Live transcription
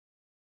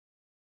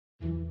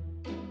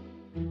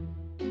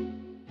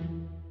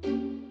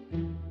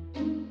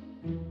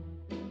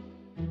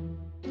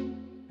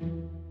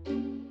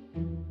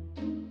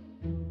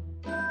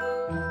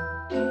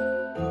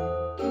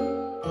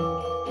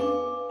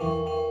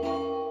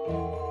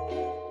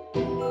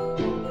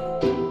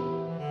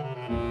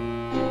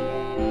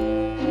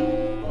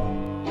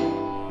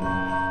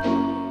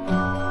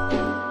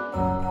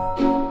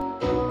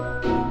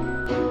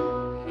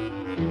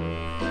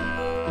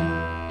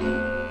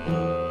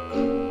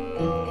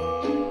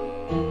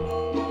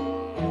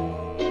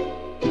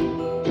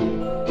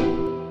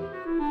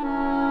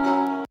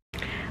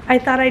I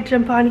thought I'd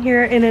jump on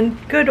here in a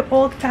good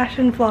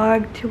old-fashioned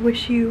vlog to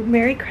wish you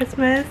Merry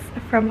Christmas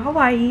from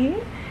Hawaii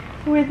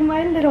with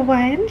my little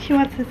one. She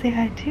wants to say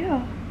hi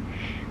too.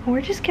 We're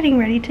just getting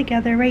ready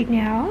together right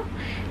now.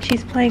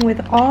 She's playing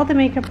with all the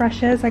makeup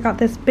brushes. I got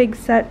this big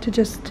set to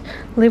just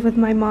live with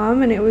my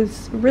mom, and it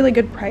was a really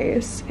good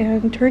price.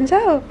 And turns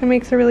out it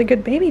makes a really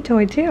good baby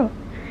toy too.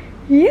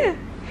 Yeah,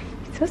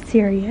 so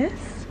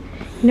serious.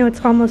 You know,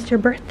 it's almost your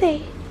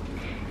birthday.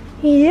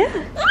 Yeah,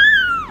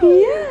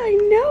 yeah, I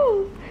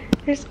know.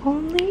 There's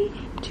only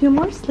 2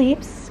 more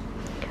sleeps.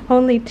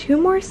 Only 2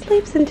 more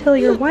sleeps until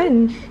you're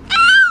 1.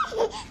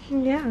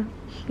 Yeah.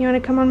 You want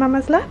to come on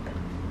Mama's lap?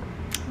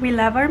 We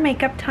love our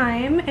makeup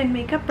time and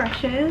makeup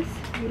brushes.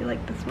 I really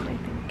like this one, I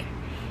think.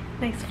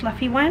 Nice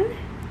fluffy one.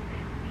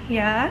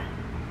 Yeah.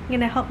 You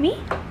gonna help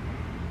me?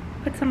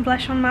 Put some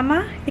blush on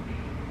Mama?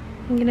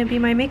 You're gonna be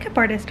my makeup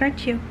artist,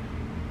 aren't you?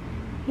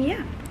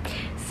 Yeah.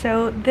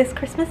 So this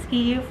Christmas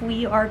Eve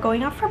we are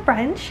going out for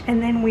brunch,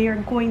 and then we are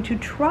going to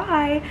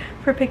try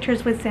for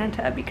pictures with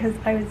Santa, because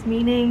I was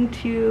meaning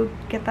to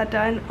get that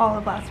done all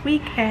of last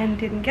week and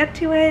didn't get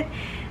to it.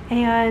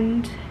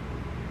 And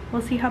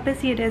we'll see how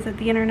busy it is at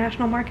the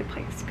International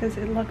Marketplace, because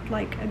it looked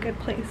like a good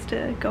place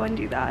to go and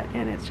do that,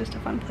 and it's just a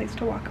fun place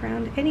to walk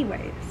around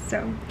anyways.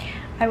 So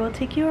I will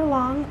take you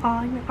along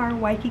on our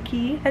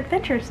Waikiki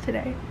adventures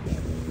today.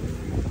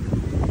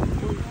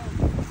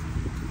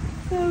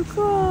 So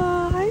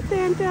cool! Hi,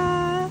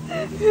 Santa!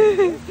 Hi,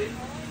 Santa!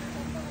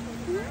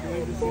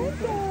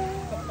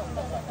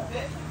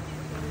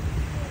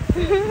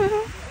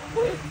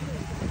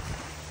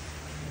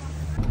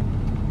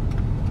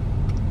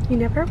 You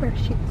never wear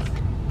shoes.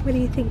 What do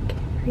you think?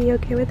 Are you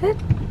okay with it?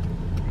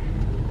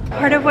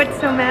 Part of what's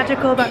so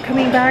magical about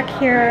coming back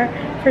here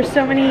for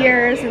so many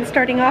years and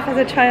starting off as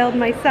a child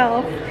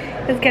myself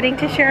is getting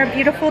to share a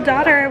beautiful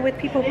daughter with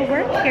people who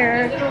work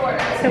here.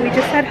 So we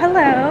just said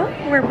hello.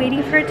 We're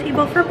waiting for a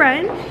table for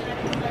brunch.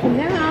 And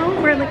now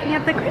we're looking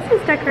at the Christmas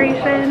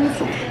decorations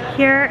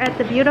here at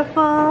the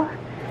beautiful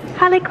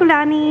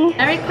Halekulani.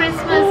 Merry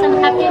Christmas and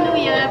Happy New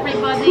Year,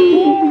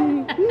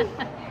 everybody!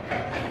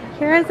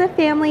 Here is a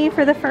family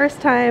for the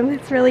first time.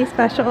 It's really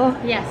special.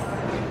 Yes.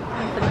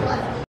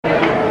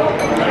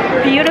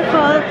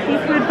 Beautiful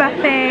seafood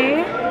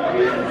buffet.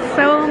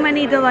 So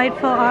many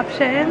delightful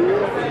options.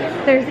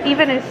 There's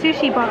even a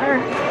sushi bar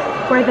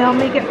where they'll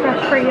make it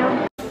fresh for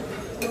you.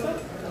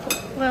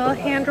 Little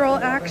hand roll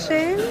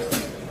action.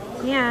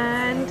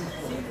 And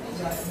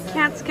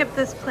can't skip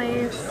this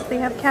place. They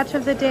have catch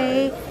of the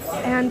day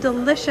and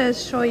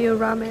delicious shoyu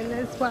ramen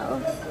as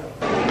well.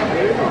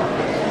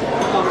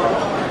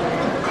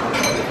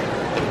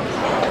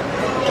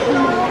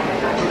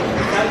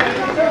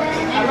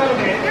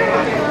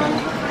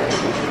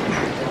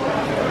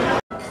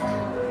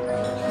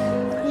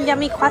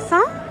 Yummy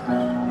croissant?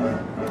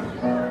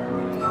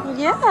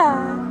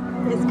 Yeah.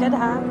 It's good,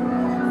 huh?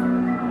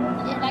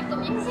 You like the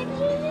music?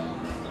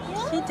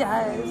 She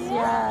does,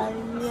 yeah.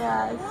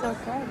 Yeah, it's so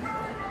good.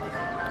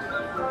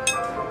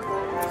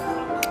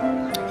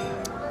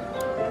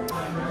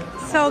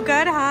 So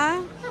good,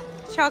 huh?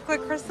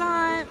 Chocolate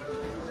croissant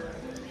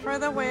for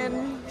the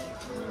win.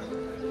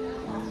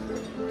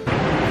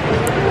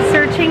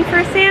 Searching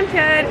for Santa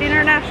at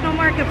International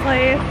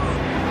Marketplace.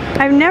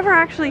 I've never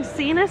actually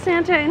seen a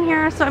Santa in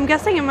here, so I'm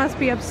guessing it must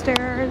be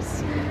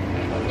upstairs.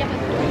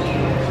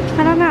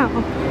 I don't know.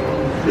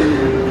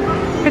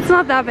 It's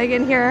not that big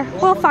in here.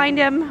 We'll find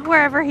him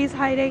wherever he's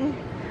hiding.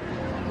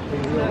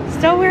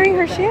 Still wearing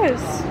her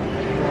shoes.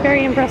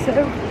 Very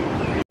impressive.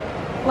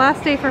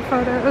 Last day for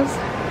photos.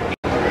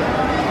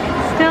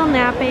 Still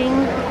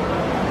napping.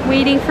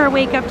 Waiting for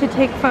wake up to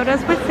take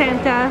photos with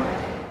Santa.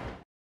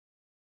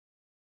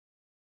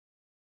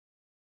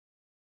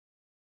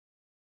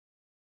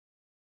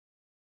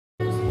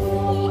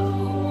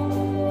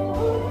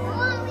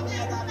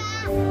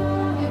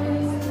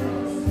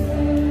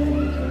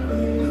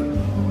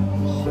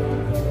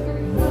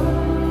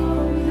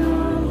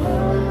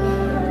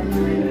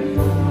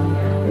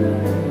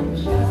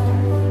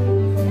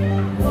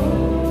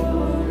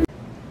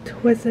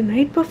 It was the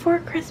night before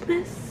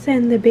Christmas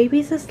and the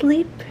baby's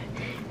asleep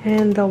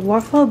and the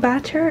waffle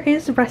batter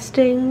is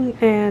resting,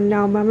 and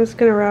now Mama's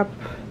gonna wrap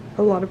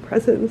a lot of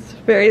presents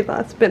very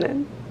last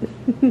minute.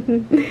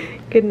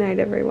 Good night,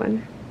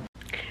 everyone.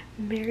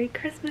 Merry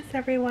Christmas,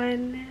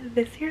 everyone.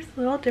 This year's a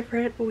little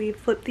different. We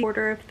flipped the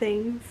order of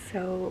things,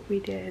 so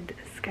we did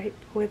Skype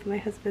with my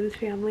husband's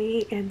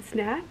family and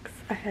snacks.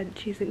 I had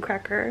cheese and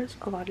crackers,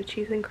 a lot of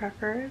cheese and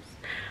crackers.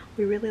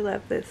 We really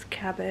love this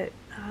Cabot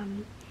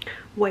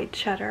white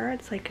cheddar.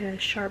 It's like a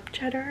sharp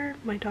cheddar.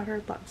 My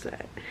daughter loves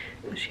it.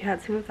 So she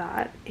had some of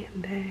that,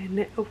 and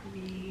then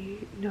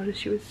we noticed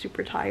she was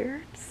super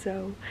tired,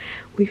 so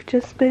we've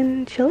just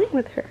been chilling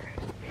with her.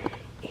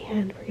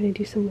 And we're gonna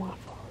do some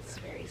waffles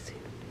very soon.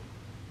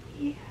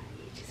 Yeah,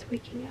 you're just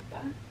waking up,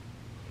 huh?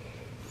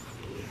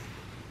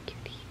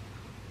 Cutie.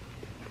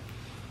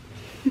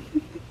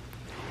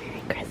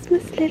 Merry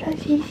Christmas, little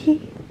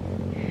Gigi.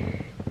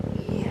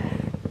 Yeah.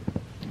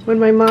 When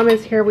my mom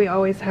is here, we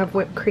always have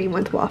whipped cream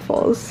with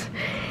waffles.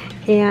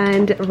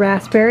 And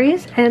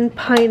raspberries and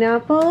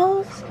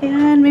pineapples.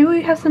 And maybe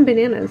we have some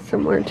bananas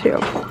somewhere too.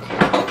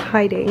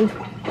 Hiding.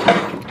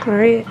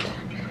 Alright.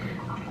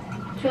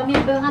 Tu as mis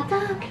le beurre à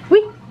table?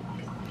 Oui.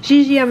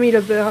 Gigi a mis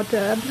le beurre à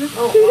table.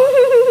 Oh,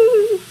 wow.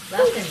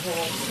 That's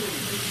important.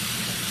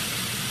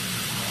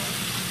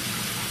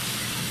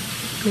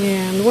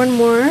 And one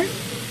more.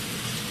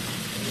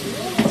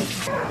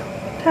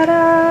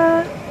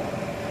 Ta-da!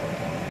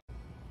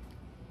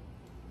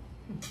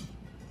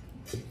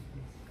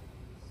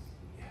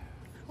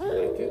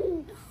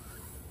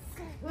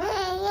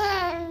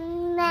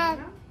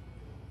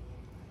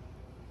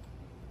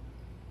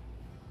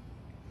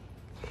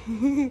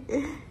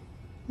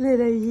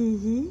 Little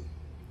Gigi.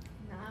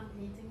 Now I'm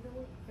eating the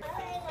whipped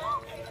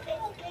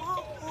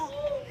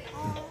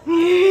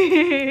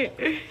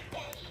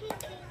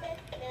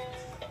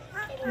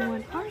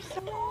One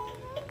person.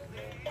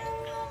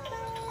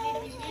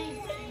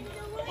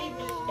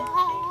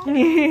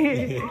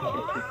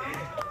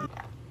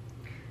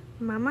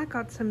 Mama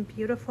got some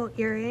beautiful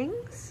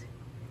earrings,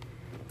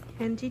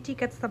 and Gigi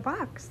gets the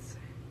box.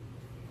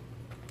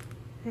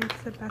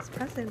 It's the best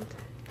present.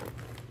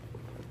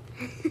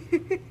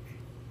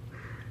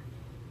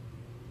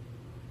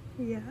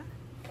 Yeah.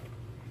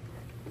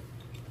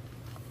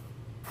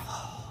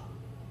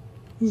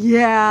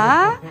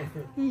 Yeah?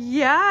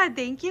 Yeah,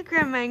 thank you,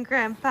 Grandma and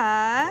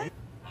Grandpa.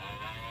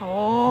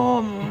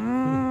 Oh.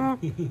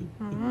 Are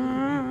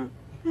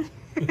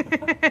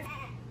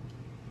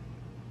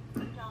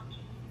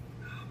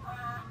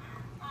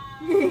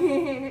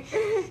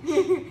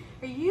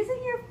you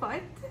using your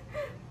foot?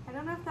 I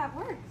don't know if that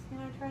works. You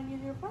want to try and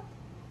use your foot?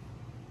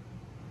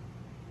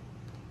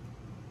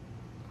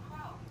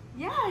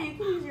 Yeah, you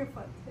can use your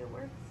foot. It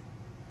works.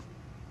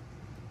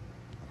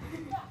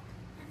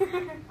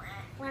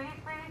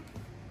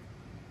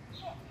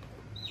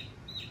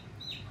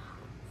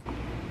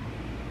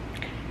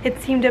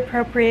 It seemed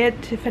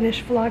appropriate to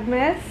finish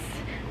Vlogmas,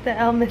 the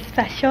Ellemas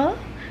Special,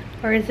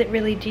 or is it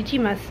really Gigi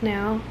Mas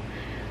now,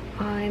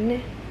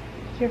 on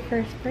your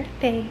first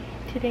birthday.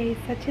 Today is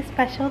such a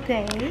special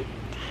day.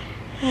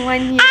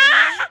 1 year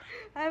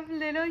of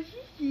little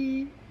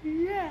Gigi.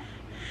 Yeah.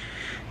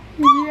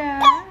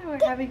 Yeah,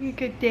 we're having a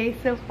good day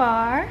so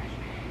far.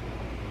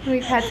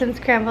 We've had some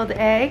scrambled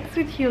eggs,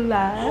 which you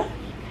love.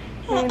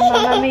 And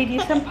Mama made you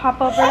some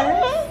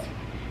popovers.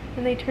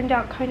 And they turned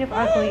out kind of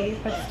ugly,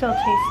 but still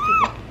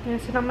tasty. You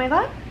wanna sit on my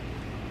lap?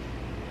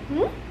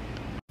 Hmm?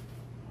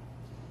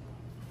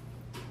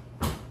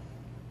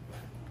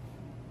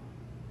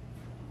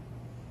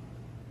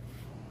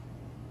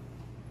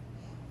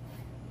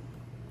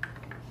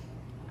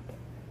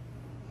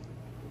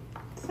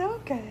 So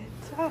good.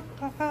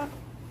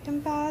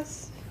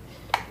 Imbas.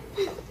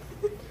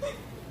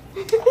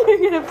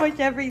 I'm gonna push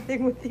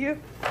everything with you.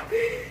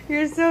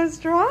 You're so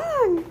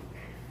strong.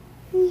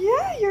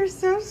 Yeah, you're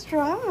so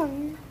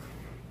strong.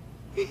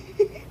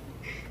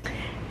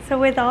 So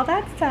with all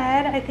that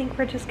said, I think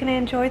we're just gonna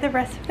enjoy the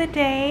rest of the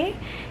day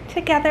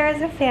together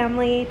as a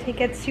family to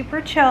get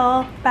super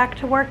chill, back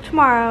to work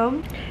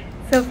tomorrow.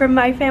 So from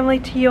my family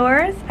to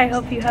yours, I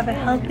hope you have a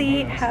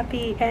healthy,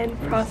 happy, and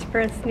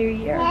prosperous new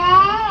year.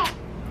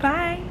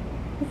 Bye.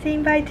 You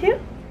saying bye too?